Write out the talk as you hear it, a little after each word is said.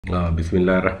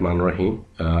Bismillahirrahmanirrahim.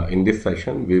 In this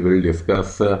session, we will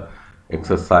discuss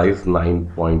exercise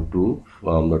 9.2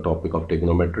 from the topic of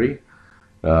trigonometry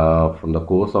from the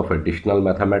course of additional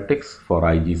mathematics for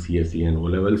IGCSE and O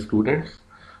level students.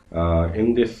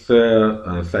 In this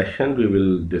session, we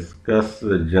will discuss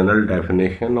the general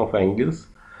definition of angles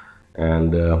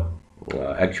and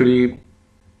actually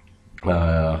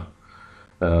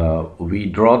we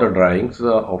draw the drawings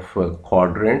of a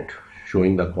quadrant,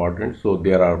 showing the quadrant. So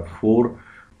there are four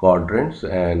quadrants,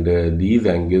 and these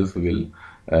angles will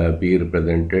be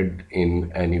represented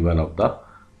in any one of the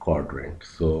quadrants.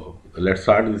 So let's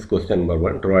start with question number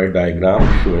 1. Draw a diagram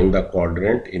showing the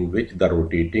quadrant in which the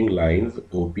rotating lines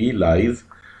OP lies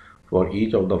for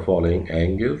each of the following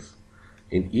angles.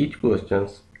 In each question,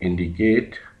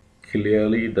 indicate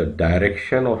clearly the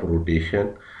direction of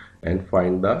rotation and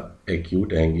find the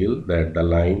acute angle that the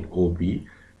line OP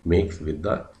makes with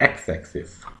the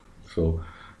x-axis. So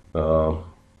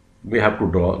we have to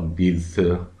draw these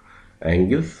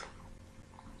angles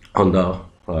on the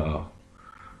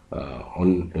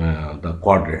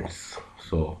quadrants.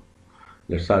 So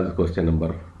let's start with question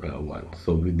number 1.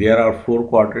 So there are four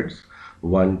quadrants: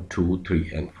 1, 2,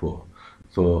 3, and 4.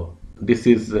 So this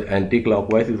is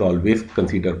anti-clockwise is always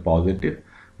considered positive,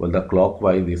 while the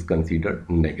clockwise is considered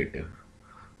negative.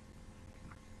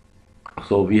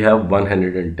 So we have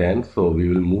 110, so we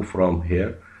will move from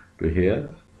here to here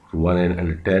to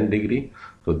 110 degree.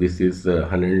 So this is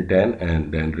 110,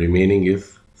 and then remaining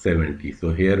is 70.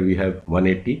 So here we have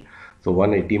 180. So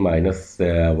 180 minus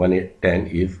 110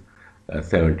 is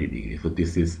 70 degrees. So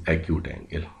this is acute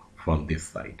angle from this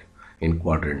side in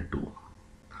quadrant 2.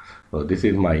 So this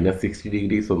is minus 60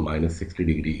 degrees. So minus 60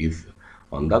 degree is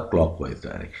on the clockwise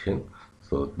direction.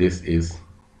 So this is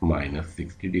minus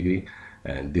 60 degree,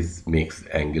 and this makes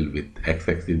angle with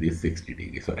x-axis is 60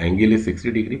 degree. So angle is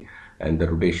 60 degree, and the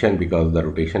rotation, because the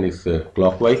rotation is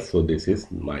clockwise, so this is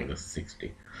minus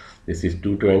 60. This is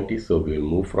 220, so we will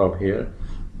move from here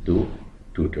to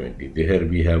 220. Here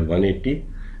we have 180,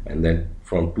 and then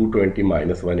from 220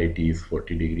 minus 180 is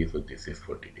 40 degrees, so this is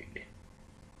 40 degree.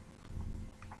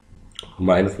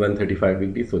 Minus 135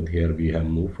 degrees, so here we have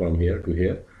moved from here to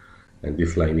here, and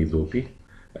this line is OP,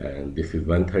 and this is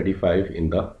 135 in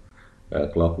the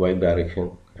clockwise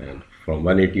direction, and from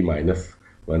 180 minus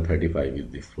 135 is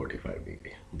this 45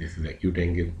 degree. This is acute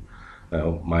angle.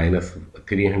 Minus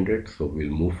 300, so we'll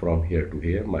move from here to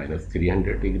here, minus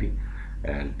 300 degree,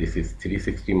 and this is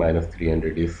 360 minus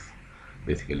 300 is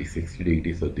basically 60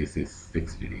 degree, so this is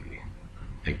 60 degree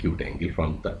acute angle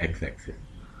from the x-axis.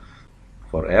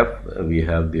 For F, we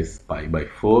have this pi by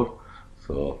 4,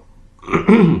 so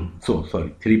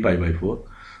sorry, 3 pi by 4.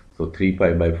 So 3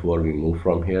 pi by 4, we move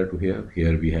from here to here.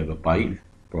 Here we have a pi,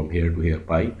 from here to here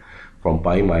pi. From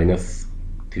pi minus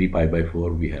 3 pi by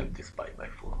 4, we have this pi by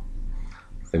 4.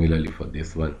 Similarly for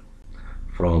this one,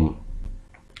 from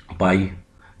pi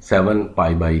 7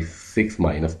 pi by 6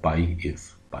 minus pi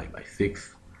is pi by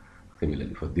 6.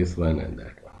 Similarly for this one and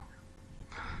that one.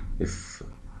 This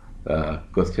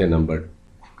question number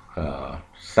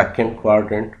second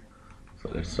quadrant. So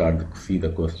let's start to see the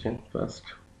question first.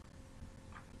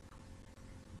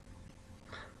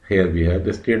 Here we have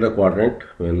the state the quadrant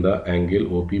when the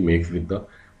angle OP makes with the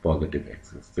positive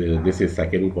axis. So this is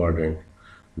second quadrant.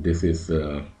 This is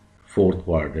fourth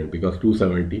quadrant, because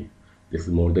 270. This is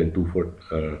more than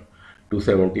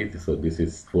 270. So this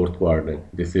is fourth quadrant.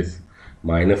 This is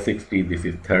minus 60. This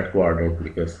is third quadrant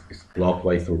because it's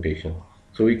clockwise rotation.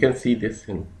 So we can see this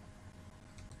in.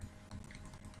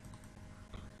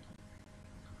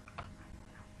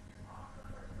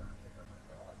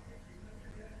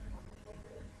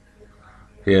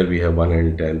 Here we have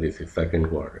 110, this is second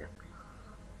quadrant.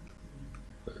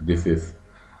 This is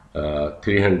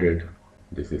 300,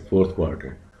 this is fourth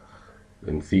quadrant.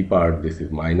 In C part, this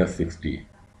is minus 60,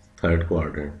 third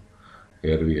quadrant.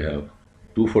 Here we have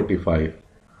 245,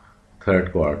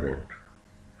 third quadrant.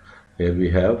 Here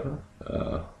we have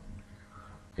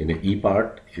in the E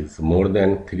part is more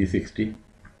than 360.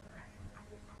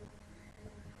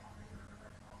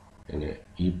 In the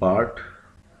E part,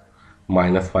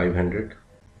 minus 500.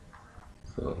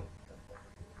 So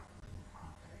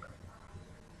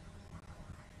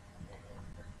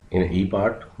in E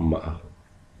part, minus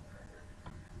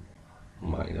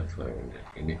 500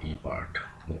 in the E part,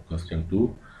 question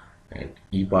 2, and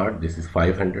E part, this is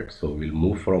 500, so we'll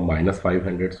move from minus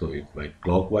 500, so it's by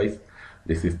clockwise.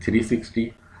 This is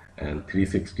 360, and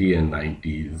 360 and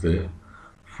 90 is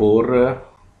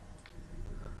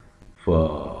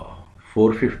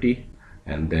 450,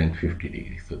 and then 50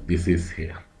 degrees. So this is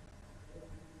here.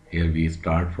 Here we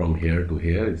start from here to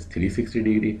here is 360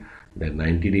 degree, then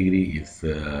 90 degree is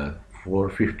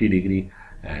 450 degree,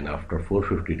 and after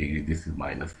 450 degree this is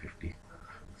minus 50.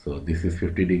 So this is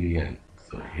 50 degree, and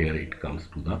so here it comes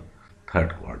to the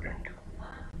third quadrant.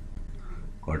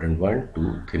 Quadrant 1,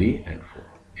 2, 3 and 4.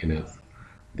 In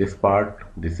this part,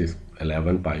 this is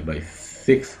 11 pi by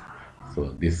 6.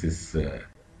 So this is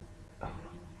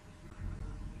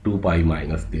 2 pi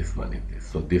minus this one is this.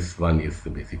 So this one is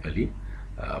basically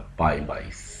pi by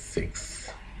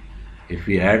 6. If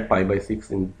we add pi by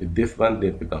 6 in this one, then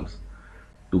it becomes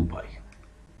 2 pi.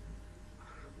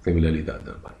 Similarly, the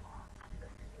other one.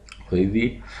 So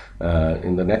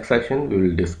in the next section, we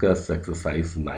will discuss exercise 9.